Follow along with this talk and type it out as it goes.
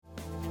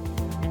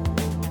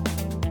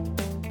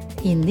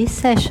In this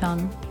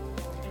session,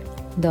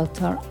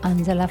 Dr.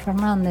 Angela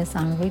Fernandez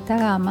and Rita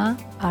Gama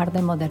are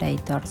the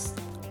moderators,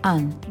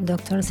 and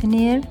Dr.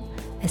 Sinir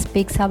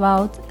speaks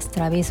about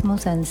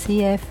strabismus and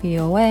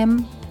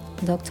CF-EOM,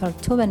 Dr.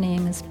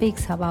 Tuvenin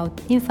speaks about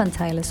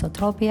infantile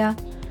esotropia,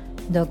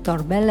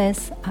 Dr.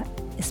 Velez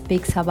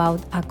speaks about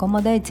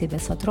accommodative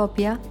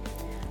esotropia,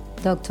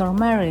 Dr.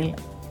 Merrill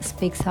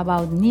speaks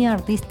about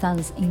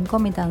near-distance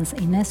incomitance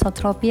in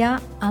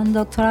esotropia, and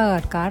Dr.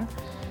 Agarkar,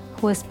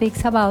 who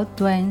speaks about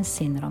Duane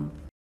syndrome.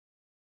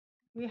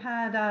 We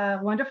had a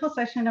wonderful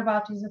session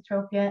about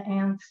esotropia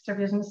and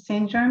strabismus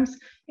syndromes,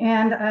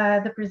 and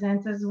the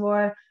presenters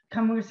were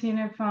Kamur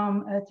Siner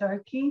from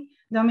Turkey,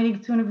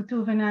 Dominique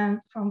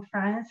Tuvenin from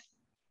France,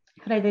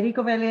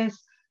 Frederico Velez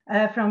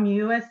from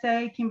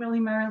USA, Kimberly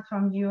Merrill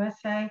from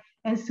USA,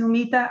 and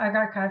Sumita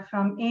Agarkar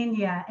from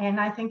India. And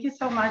I thank you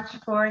so much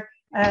for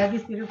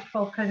these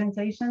beautiful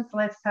presentations.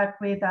 Let's start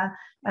with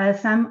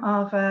some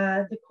of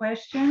the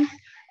questions.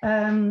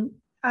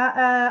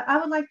 I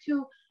would like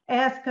to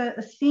ask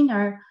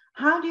Siner,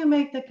 how do you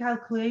make the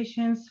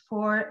calculations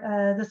for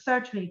the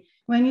surgery?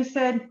 When you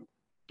said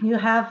you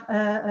have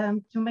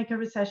to make a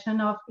recession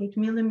of 8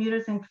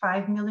 millimeters and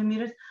 5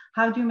 millimeters,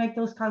 how do you make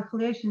those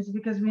calculations?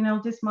 Because we know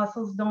these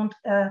muscles don't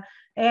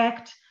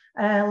act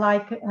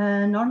like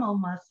a normal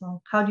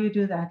muscle. How do you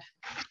do that?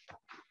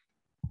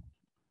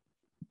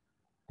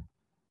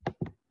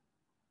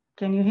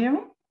 Can you hear me?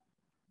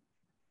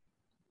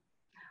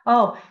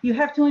 Oh, you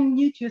have to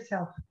unmute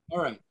yourself. All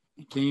right.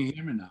 Can you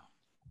hear me now?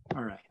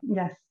 All right.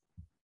 Yes.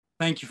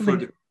 Thank you for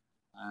the.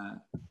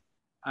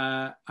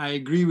 I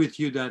agree with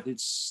you that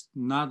it's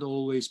not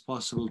always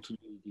possible to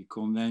do the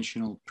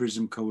conventional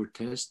prism cover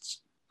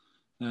tests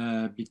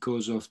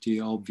because of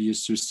the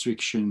obvious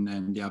restriction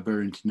and the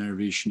aberrant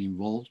innervation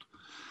involved.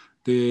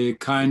 The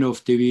kind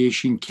of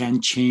deviation can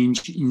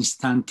change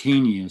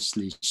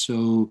instantaneously.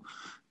 So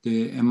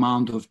the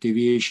amount of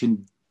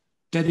deviation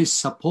that is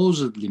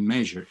supposedly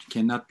measured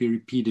cannot be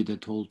repeated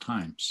at all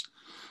times.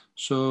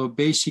 So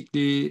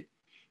basically,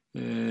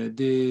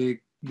 the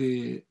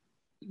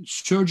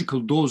surgical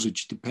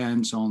dosage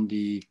depends on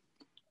the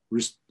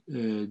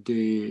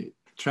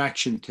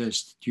traction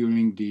test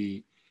during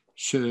the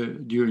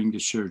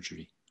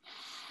surgery.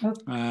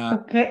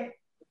 Okay.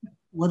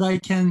 What I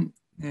can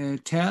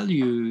tell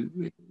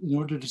you in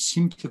order to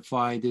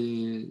simplify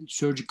the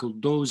surgical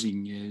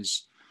dosing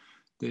is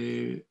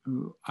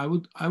I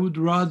would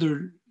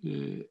rather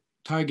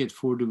target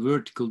for the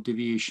vertical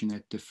deviation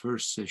at the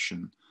first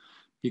session,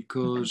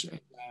 because as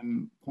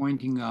I'm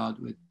pointing out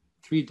with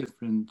 3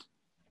 different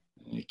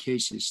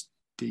cases,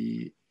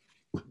 the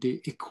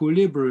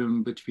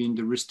equilibrium between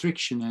the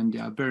restriction and the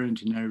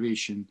aberrant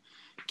innervation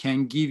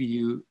can give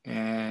you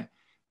a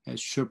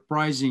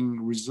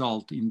surprising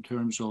result in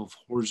terms of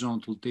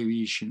horizontal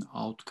deviation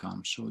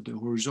outcome. So the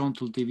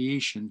horizontal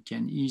deviation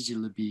can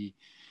easily be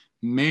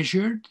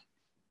measured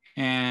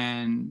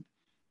and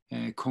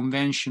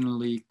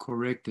conventionally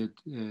corrected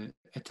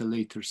at a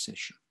later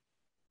session.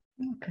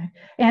 Okay.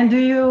 And do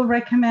you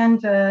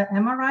recommend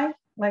MRI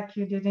like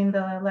you did in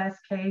the last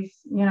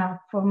case, you know,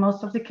 for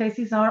most of the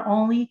cases, or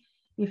only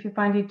if you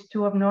find it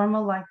too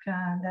abnormal like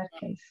that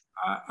case?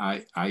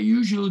 I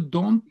usually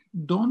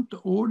don't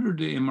order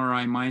the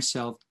MRI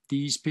myself.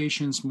 These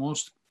patients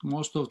most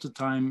of the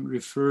time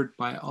referred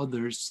by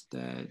others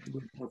that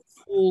with a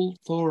full,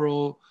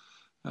 thorough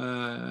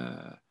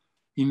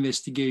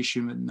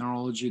investigation with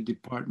neurology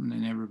department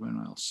and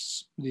everyone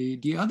else.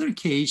 The other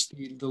case,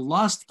 the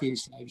last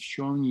case I've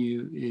shown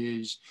you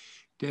is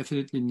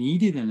definitely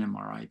needed an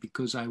MRI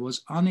because I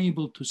was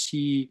unable to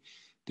see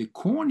the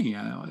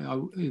cornea.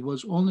 It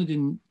was only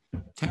the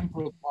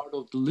temporal part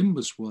of the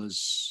limbus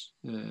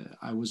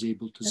I was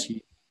able to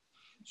see.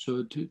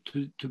 So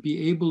to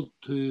be able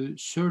to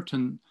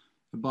certain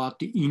about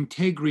the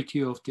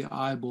integrity of the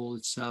eyeball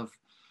itself,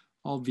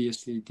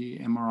 obviously the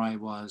MRI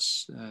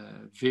was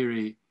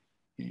very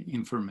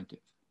informative.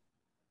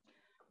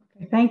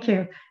 Okay, thank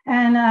you.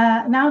 And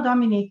now,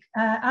 Dominique,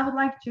 I would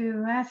like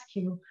to ask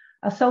you,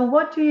 so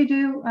what do you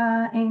do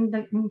in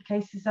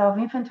cases of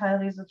infantile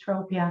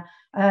esotropia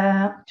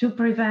to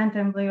prevent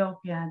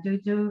amblyopia? Do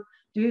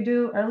you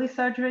do early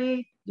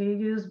surgery? Do you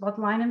use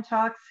botulinum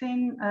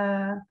toxin?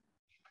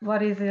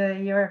 What is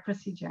your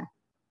procedure?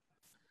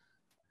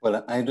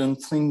 Well, I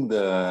don't think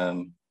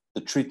the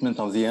treatment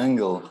of the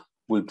angle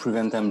will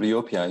prevent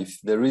amblyopia. If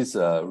there is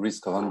a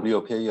risk of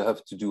amblyopia, you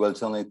have to do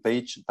alternate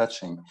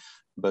patching.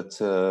 But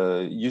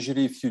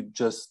usually if you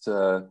just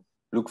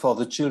look for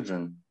the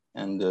children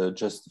and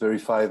just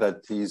verify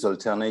that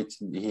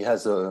he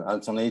has an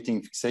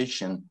alternating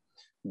fixation,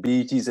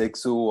 be it is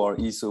EXO or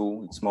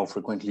ESO, it's more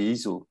frequently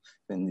ESO,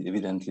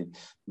 evidently.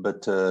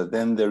 But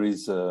then there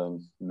is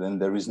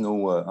no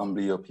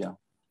amblyopia.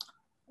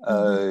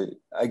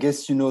 I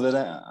guess you know that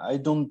I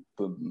don't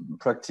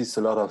practice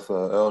a lot of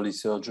early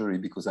surgery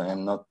because I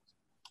am not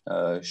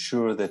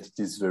sure that it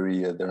is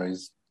there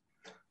is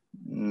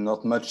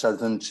not much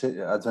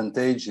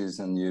advantages,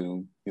 and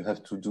you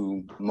have to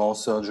do more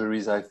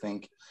surgeries, I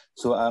think.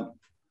 So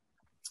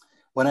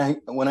When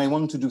I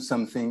want to do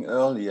something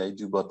early, I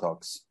do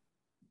Botox.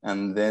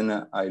 And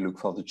then I look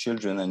for the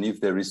children. And if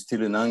there is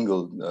still an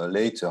angle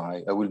later,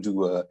 I will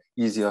do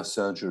easier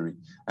surgery.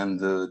 And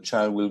the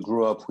child will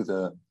grow up with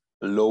a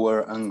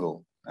lower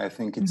angle. I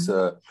think it's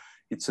a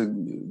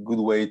good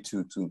way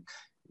to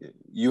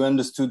you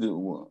understood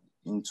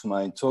into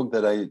my talk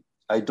that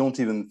I don't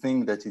even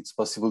think that it's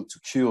possible to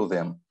cure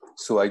them.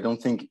 So I don't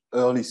think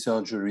early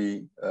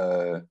surgery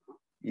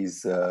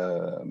is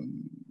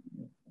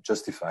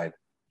justified.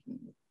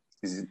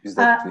 Is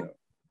that clear?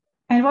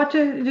 And what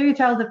do you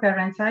tell the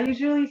parents? I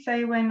usually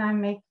say when I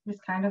make this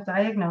kind of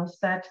diagnosis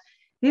that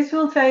this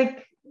will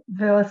take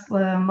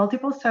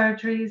multiple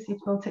surgeries, it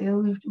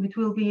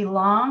will be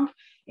long,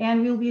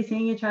 and we'll be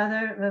seeing each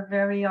other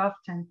very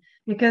often,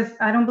 because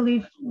I don't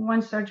believe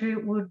one surgery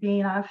would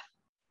be enough,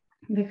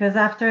 because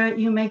after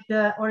you make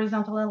the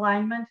horizontal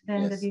alignment,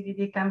 then the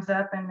DVD comes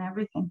up and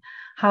everything.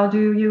 How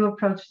do you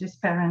approach these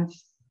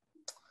parents?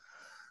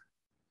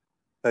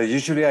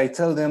 Usually I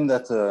tell them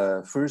that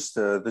first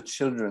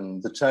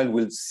the child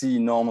will see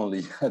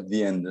normally at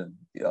the end,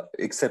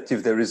 except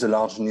if there is a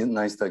large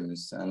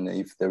nystagmus and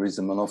if there is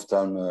a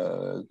monophthalm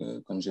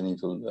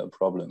congenital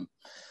problem.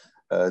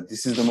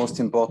 This is the most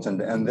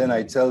important. And then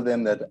I tell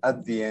them that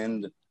at the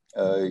end,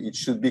 it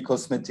should be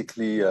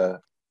cosmetically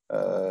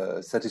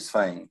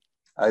satisfying.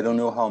 I don't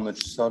know how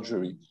much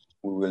surgery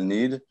we will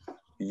need.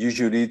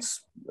 Usually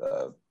it's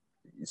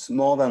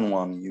more than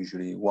one,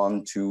 usually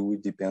 1, 2,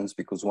 it depends,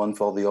 because one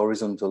for the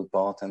horizontal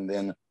part, and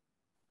then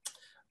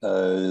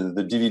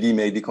the DVD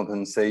may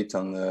decompensate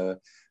on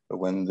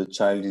when the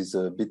child is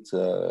a bit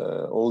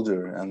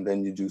older, and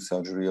then you do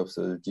surgery of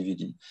the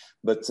DVD.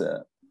 But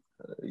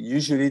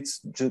usually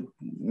it's just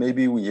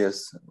maybe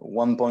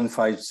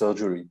 1.5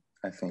 surgery,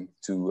 I think,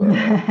 to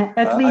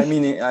at least. I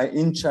mean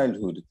in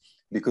childhood,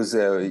 because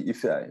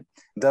if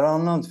there are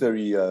not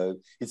very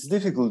it's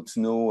difficult to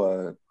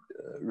know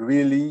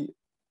really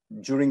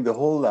during the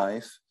whole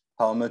life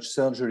how much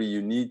surgery you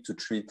need to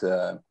treat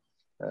an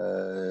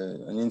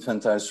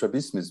infantile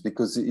strabismus,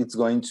 because it's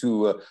going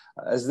to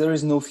as there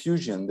is no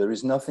fusion, there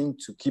is nothing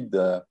to keep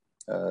the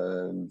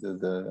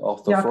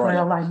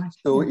orthophoria.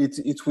 So it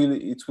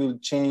will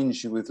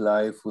change with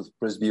life, with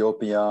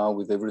presbyopia,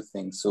 with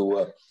everything.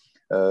 So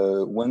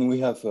when we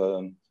have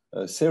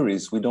a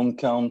series, we don't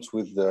count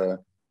with the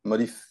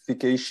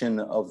modification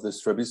of the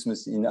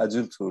strabismus in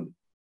adulthood.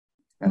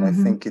 And I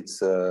think it's,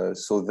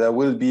 so there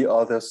will be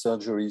other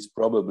surgeries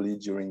probably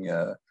during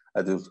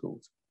adulthood.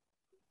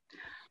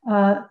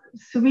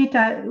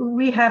 Sumita,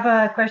 we have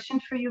a question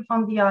for you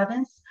from the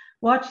audience.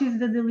 What is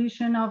the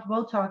dilution of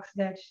Botox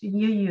that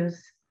you use?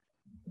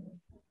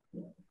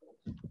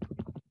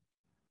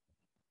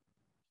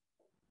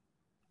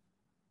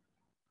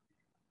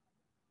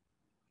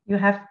 You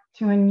have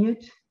to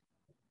unmute.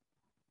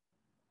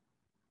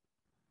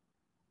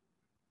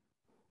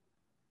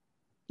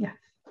 Yes.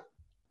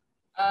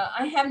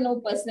 I have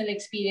no personal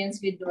experience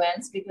with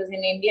Duans, because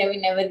in India, we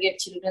never get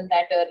children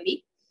that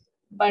early.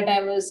 But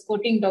I was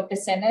quoting Dr.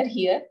 Senner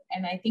here,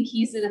 and I think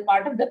he's a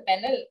part of the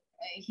panel.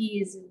 He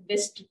is the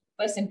best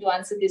person to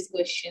answer this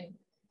question.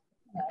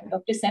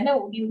 Dr.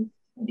 Senner, would you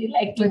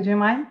like to? Would you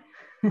mind?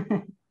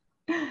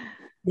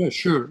 Yeah,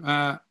 sure.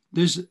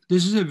 This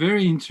is a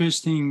very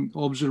interesting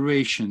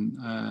observation.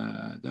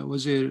 That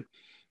was a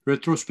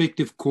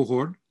retrospective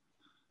cohort.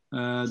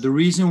 The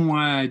reason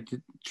why I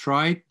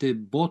tried the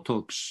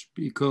Botox,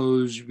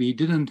 because we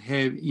didn't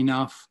have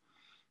enough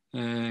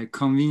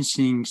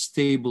convincing,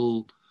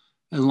 stable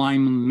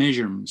alignment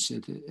measurements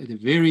at a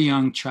very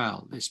young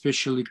child,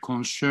 especially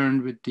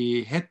concerned with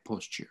the head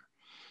posture.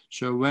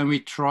 So when we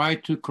try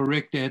to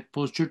correct the head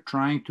posture,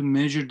 trying to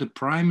measure the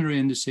primary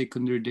and the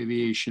secondary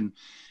deviation,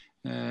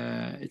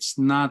 it's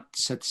not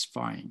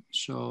satisfying.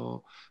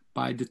 So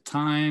by the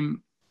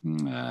time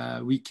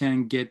we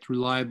can get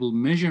reliable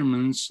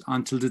measurements,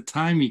 until the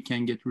time we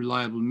can get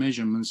reliable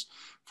measurements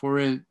for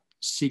a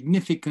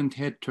significant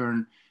head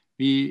turn,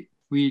 we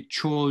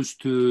chose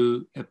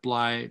to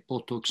apply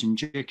Botox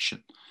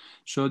injection.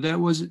 So that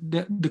was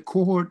the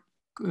cohort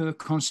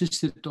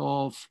consisted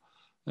of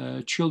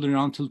children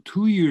until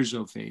 2 years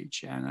of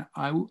age. And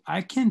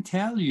I can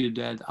tell you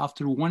that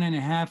after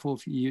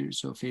 1.5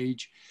 years of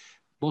age,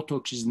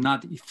 Botox is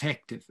not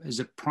effective as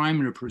a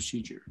primary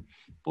procedure.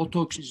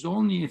 Botox is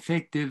only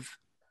effective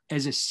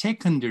as a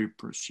secondary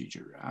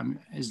procedure.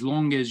 As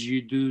long as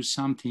you do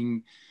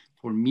something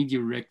for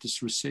medial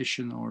rectus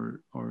recession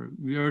or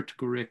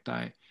vertical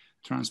recti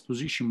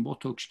transposition,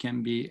 Botox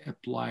can be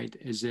applied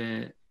as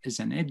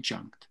an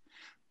adjunct.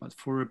 But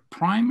for a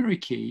primary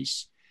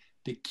case,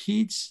 the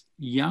kids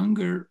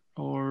younger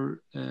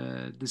or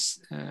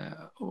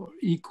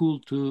equal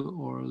to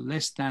or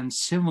less than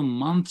 7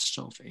 months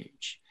of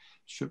age,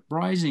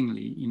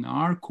 surprisingly, in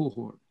our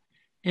cohort,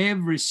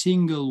 every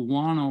single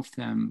one of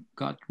them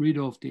got rid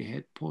of the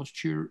head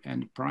posture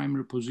and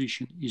primary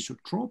position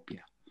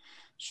esotropia.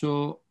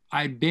 So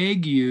I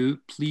beg you,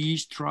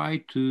 please try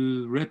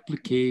to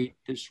replicate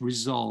this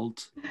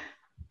result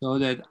so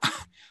that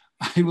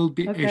I will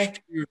be assured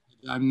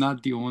that I'm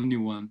not the only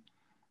one.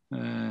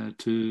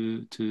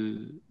 to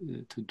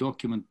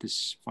document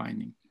this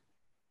finding.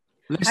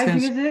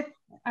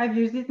 I've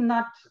used it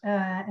not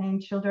in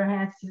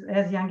children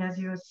as young as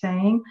you were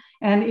saying,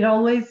 and it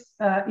always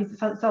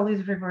it's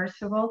always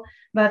reversible.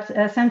 But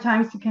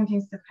sometimes to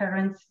convince the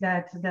parents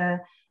that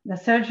the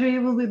surgery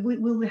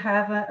will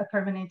have a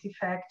permanent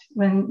effect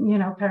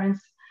when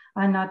parents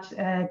are not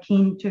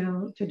keen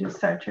to do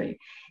surgery.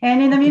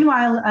 And in the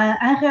meanwhile,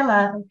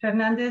 Angela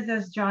Fernandez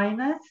has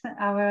joined us,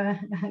 our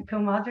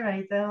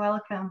co-moderator.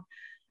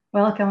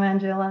 Welcome,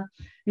 Angela.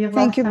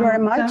 Thank you very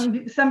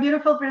much. Some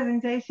beautiful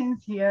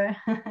presentations here.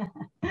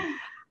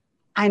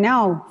 I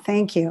know.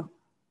 Thank you.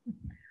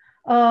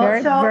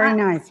 Very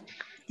nice.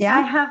 Yeah.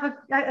 I have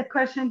a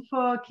question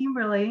for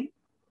Kimberly.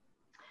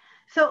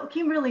 So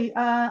Kimberly,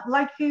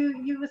 like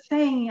you were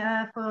saying,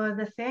 for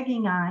the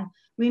sagging eye,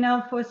 we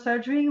know for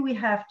surgery, we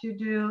have to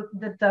do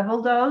the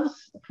double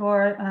dose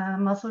for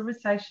muscle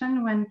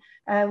resection when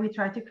we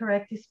try to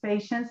correct these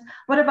patients.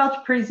 What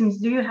about prisms?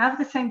 Do you have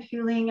the same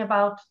feeling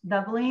about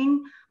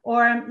doubling,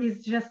 or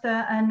is just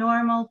a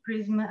normal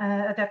prism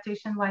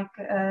adaptation like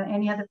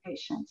any other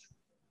patient?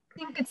 I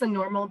think it's a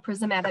normal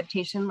prism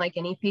adaptation like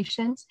any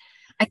patient.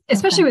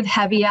 Especially with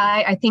heavy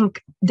eye, I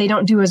think they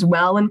don't do as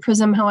well in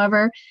prism,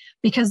 however,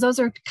 because those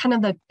are kind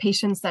of the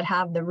patients that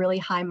have the really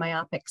high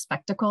myopic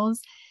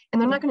spectacles,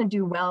 and they're not going to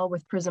do well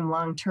with prism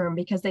long-term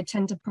because they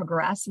tend to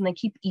progress and they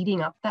keep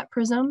eating up that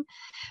prism.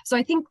 So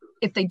I think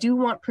if they do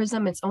want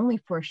prism, it's only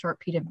for a short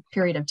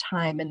period of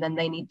time, and then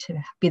they need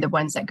to be the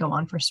ones that go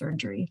on for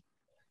surgery.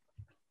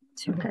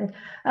 Okay.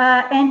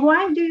 And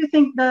why do you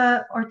think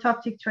the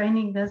orthoptic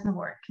training doesn't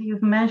work?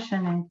 You've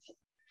mentioned it.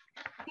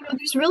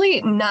 There's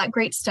really not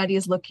great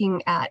studies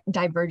looking at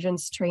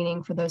divergence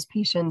training for those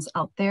patients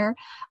out there.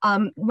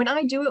 When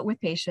I do it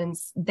with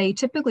patients, they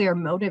typically are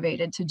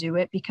motivated to do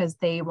it because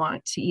they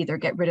want to either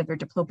get rid of their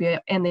diplopia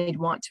and they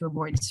want to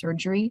avoid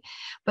surgery,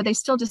 but they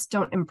still just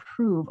don't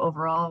improve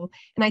overall.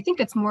 And I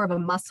think it's more of a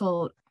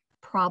muscle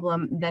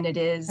problem than it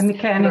is a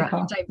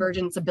mechanical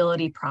divergence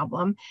ability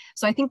problem.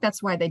 So I think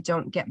that's why they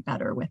don't get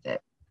better with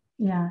it.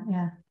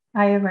 Yeah,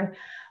 I agree.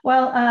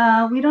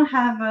 Well, we don't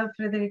have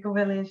Federico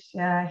Velez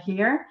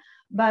here,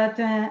 but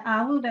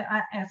I would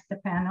ask the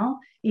panel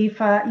if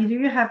do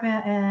you have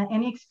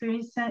any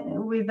experience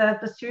with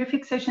posterior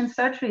fixation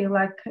surgery,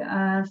 like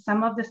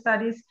some of the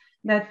studies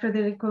that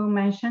Federico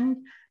mentioned,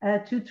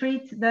 to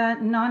treat the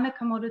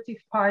non-accommodative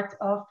part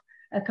of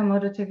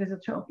accommodative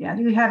esotropia.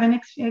 Do you have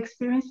any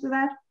experience with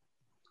that?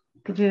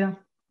 Could you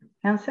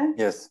answer?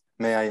 Yes.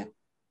 May I?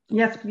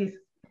 Yes, please.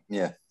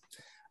 Yeah.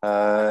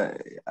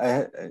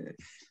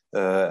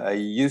 I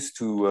used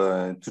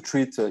to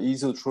treat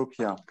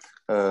esotropia.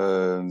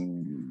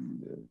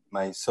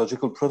 My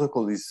surgical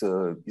protocol is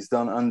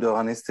done under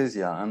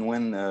anesthesia, and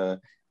when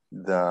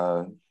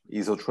the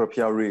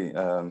esotropia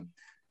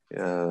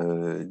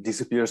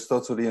disappears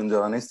totally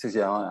under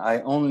anesthesia,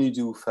 I only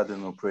do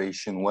Faden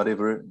operation,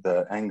 whatever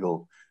the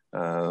angle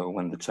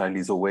when the child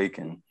is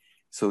awakened.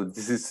 So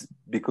this is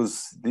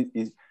because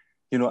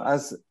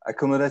as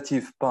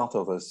accommodative part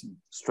of us,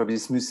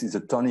 strabismus is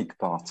a tonic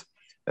part.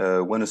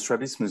 When a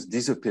strabismus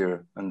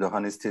disappears under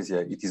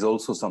anesthesia, it is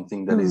also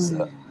something that is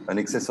an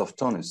excess of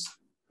tonus.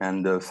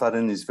 And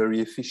Faden is very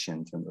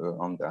efficient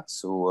on that.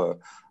 So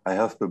I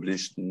have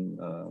published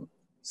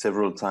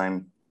several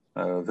times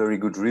very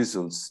good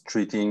results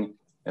treating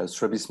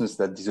strabismus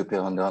that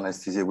disappear under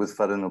anesthesia with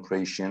Faden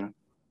operation.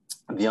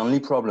 The only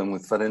problem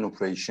with Faden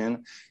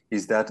operation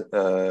is that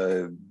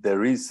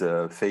there is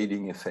a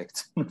fading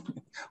effect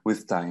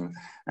with time.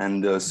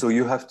 And so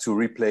you have to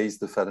replace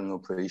the Faden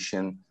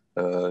operation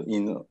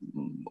in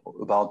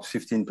about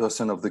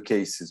 15% of the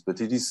cases,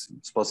 but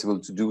it's possible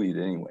to do it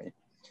anyway.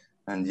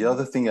 And the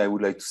other thing I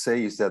would like to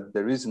say is that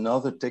there is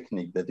another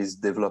technique that is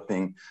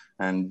developing,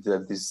 and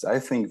that is, I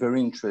think,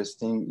 very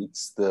interesting.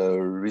 It's the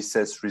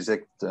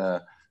resect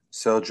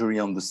surgery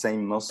on the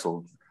same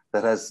muscle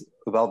that has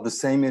about the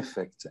same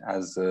effect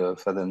as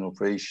Faden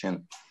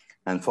operation.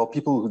 And for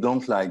people who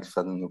don't like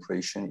Faden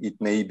operation, it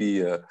may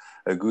be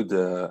a good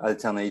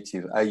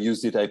alternative.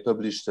 I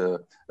published a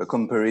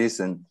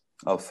comparison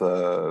of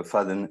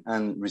Faden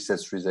and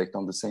resect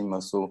on the same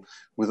muscle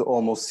with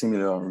almost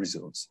similar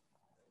results.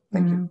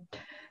 Thank you.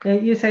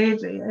 You say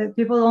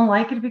people don't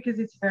like it because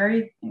it's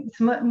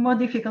more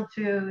difficult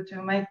to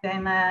make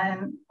than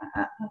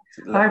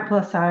R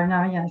plus R.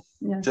 No, yes,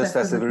 just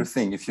as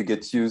everything, if you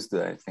get used,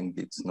 I think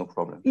it's no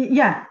problem.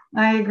 Yeah,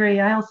 I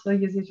agree. I also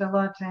use it a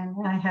lot, and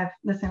I have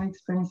the same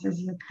experience as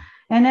you.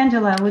 And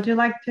Angela, would you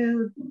like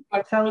to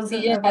tell us?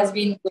 Has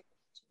been good.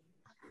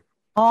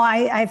 Oh,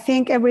 I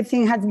think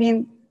everything has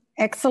been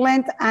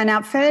excellent.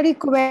 And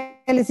Federico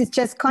Velez is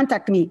just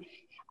contact me.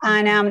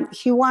 And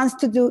he wants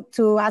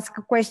to ask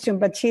a question,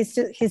 but he's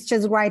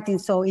just writing.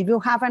 So if you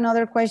have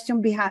another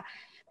question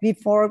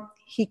before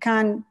he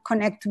can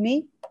connect to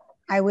me,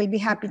 I will be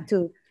happy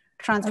to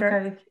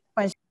transfer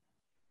questions.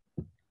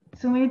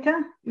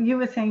 Sumita, you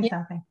were saying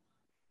something.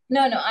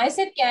 No, I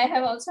said I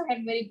have also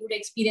had very good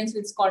experience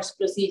with Scott's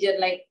procedure,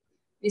 like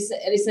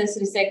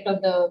resect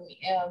of the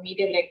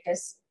medial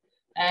rectus.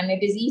 And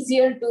it is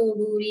easier to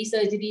do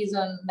resurgeries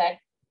on that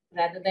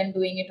rather than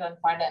doing it on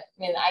pardon.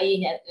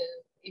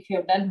 If you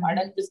have done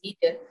pardon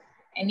procedure,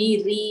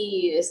 any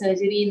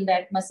re-surgery in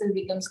that muscle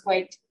becomes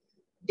quite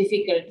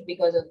difficult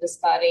because of the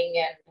scarring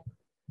and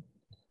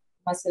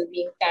muscle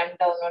being tamped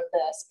down on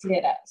the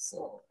sclera.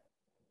 So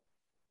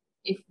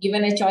if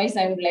given a choice,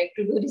 I would like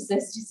to do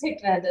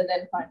resurgery rather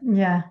than pardon.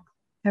 Yeah,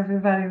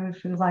 everybody would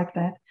feel like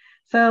that.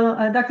 So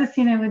Dr.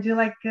 Sina, would you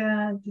like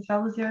to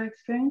tell us your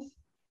experience?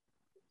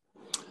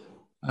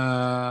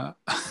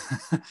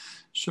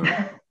 Sure.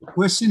 The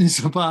question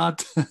is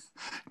about,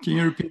 can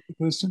you repeat the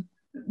question?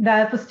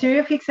 The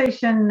posterior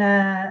fixation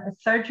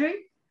surgery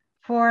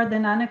for the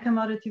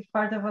non-accommodative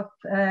part of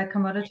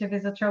accommodative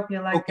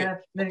esotropia, like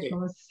Federico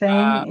was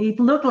saying. It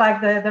looked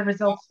like the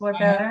results were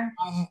better.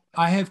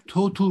 I have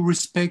total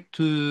respect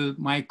to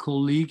my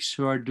colleagues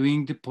who are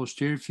doing the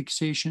posterior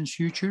fixation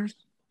sutures.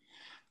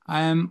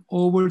 I am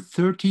over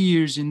 30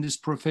 years in this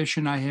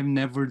profession. I have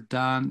never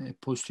done a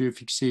posterior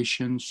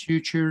fixation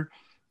suture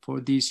for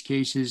these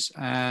cases,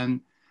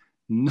 and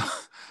no,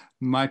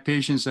 my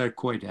patients are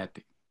quite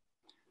happy.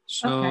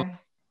 So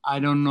I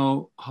don't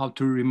know how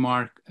to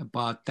remark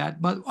about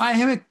that, but I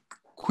have a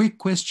quick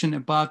question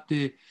about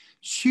the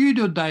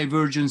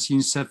pseudo-divergence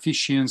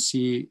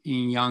insufficiency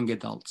in young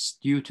adults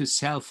due to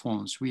cell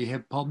phones. We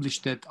have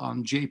published that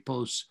on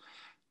WSPOS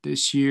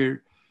this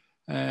year.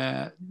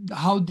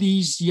 How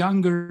these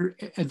younger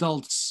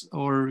adults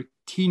or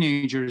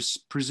teenagers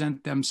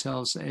present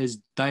themselves as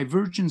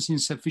divergence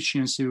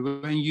insufficiency.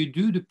 When you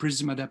do the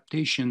prism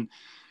adaptation,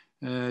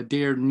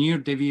 their near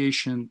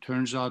deviation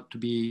turns out to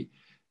be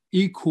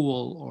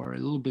equal or a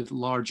little bit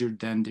larger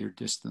than their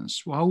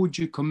distance. How would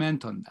you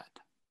comment on that?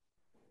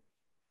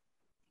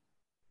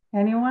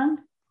 Anyone?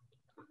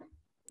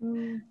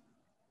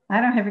 I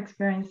don't have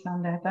experience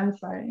on that. I'm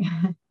sorry.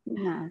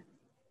 No.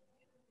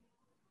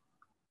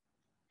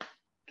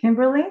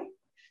 Kimberly?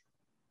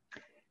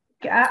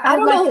 I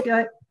don't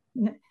know.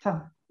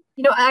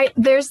 You know,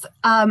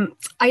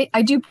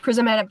 I do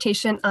prism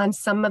adaptation on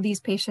some of these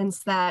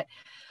patients that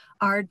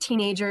are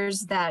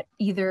teenagers that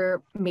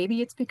either,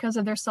 maybe it's because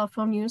of their cell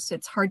phone use,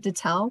 it's hard to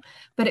tell,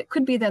 but it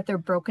could be that they're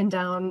broken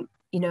down,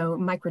 you know,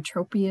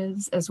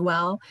 microtropias as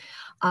well.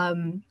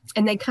 And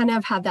they kind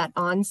of have that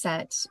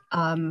onset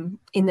in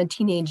the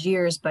teenage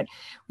years, but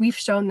we've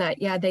shown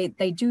that, yeah,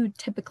 they do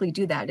typically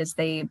do that, is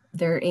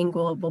their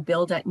angle will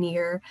build at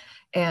near,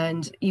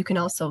 and you can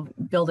also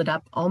build it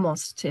up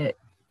almost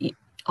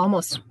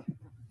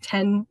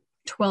 10,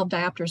 12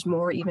 diopters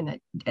more even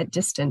at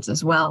distance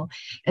as well.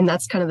 And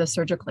that's kind of the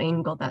surgical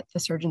angle that the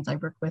surgeons I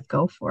work with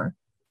go for.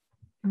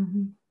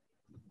 Mm-hmm.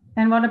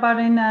 And what about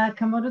in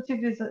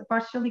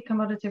partially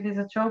accommodative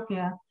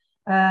esotropia?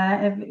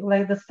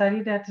 Like the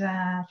study that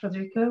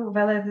Federico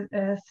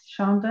has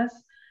shown us,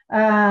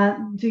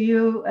 do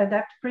you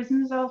adapt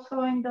prisms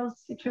also in those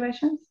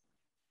situations?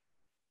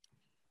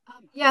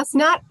 Yes,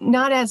 not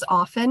as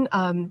often.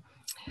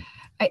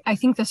 I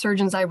think the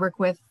surgeons I work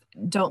with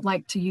don't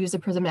like to use a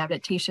prism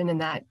adaptation in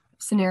that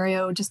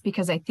scenario, just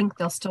because I think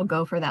they'll still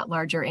go for that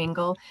larger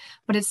angle.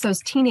 But it's those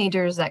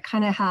teenagers that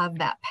kind of have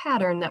that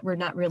pattern that we're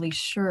not really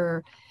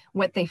sure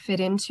what they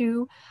fit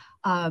into,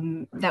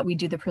 that we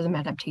do the prism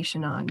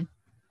adaptation on.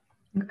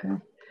 Okay.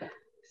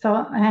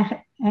 So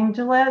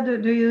Angela,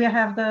 do you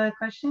have the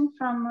question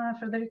from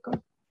Federico?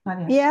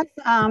 Yes,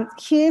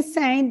 he is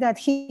saying that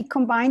he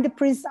combined the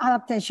prism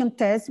adaptation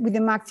test with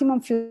the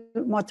maximum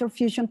motor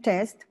fusion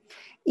test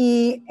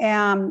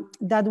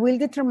that will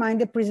determine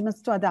the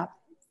prisms to adapt.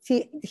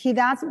 He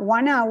does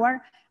 1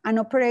 hour and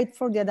operate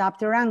for the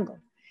adapter angle.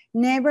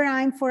 Never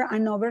aim for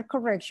an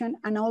overcorrection,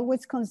 and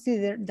always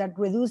consider that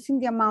reducing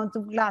the amount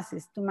of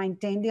glasses to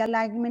maintain the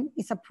alignment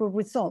is a poor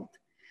result.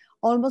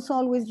 Almost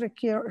always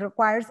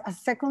requires a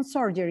second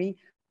surgery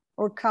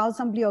or cause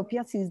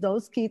amblyopia, since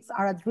those kids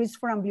are at risk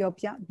for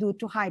amblyopia due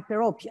to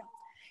hyperopia.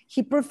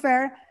 He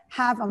prefers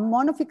have a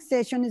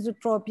monofixation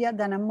esotropia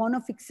than a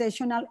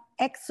monofixational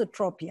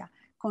exotropia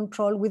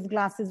controlled with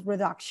glasses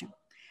reduction.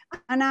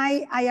 And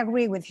I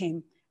agree with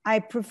him. I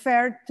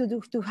prefer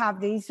to have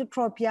the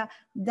esotropia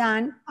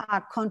than a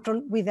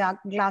control without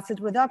glasses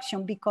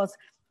reduction, because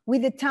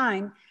with the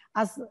time,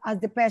 as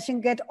the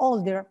patient gets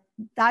older,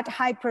 that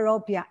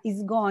hyperopia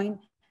is going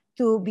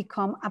to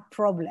become a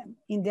problem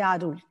in the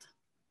adult.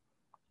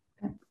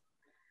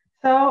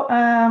 So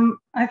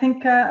I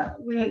think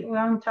we're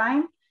on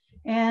time,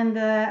 and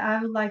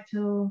I would like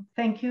to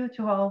thank you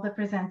to all the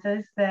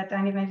presenters that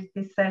animated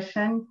this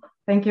session.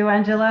 Thank you,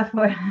 Angela,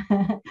 for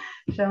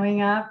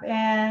showing up,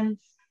 and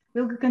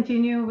we'll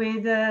continue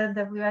with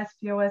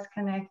WSPOS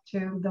Connect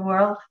to the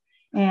world,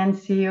 and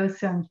see you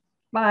soon.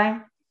 Bye.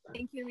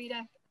 Thank you,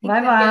 Rita.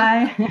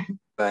 Bye-bye.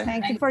 Bye.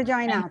 Thank you for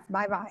joining us.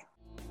 Bye-bye.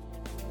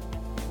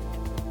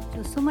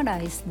 To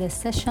summarize the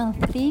session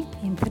 3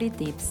 in 3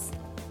 tips.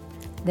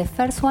 The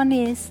first one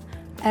is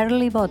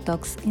early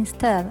Botox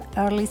instead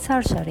early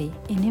surgery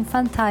in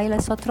infantile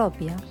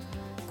esotropia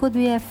could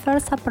be a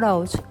first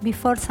approach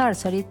before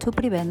surgery to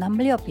prevent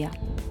amblyopia.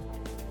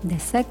 The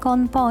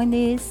second point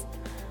is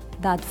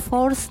that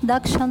force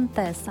duction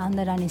test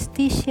under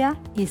anesthesia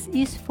is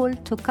useful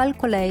to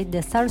calculate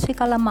the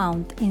surgical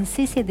amount in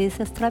CCD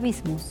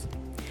strabismus.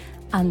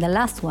 And the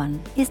last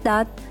one is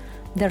that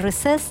the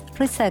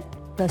recess-resect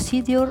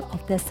procedure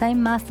of the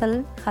same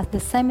muscle has the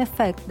same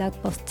effect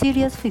that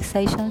posterior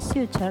fixation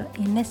suture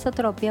in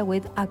esotropia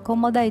with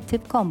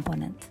accommodative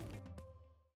component.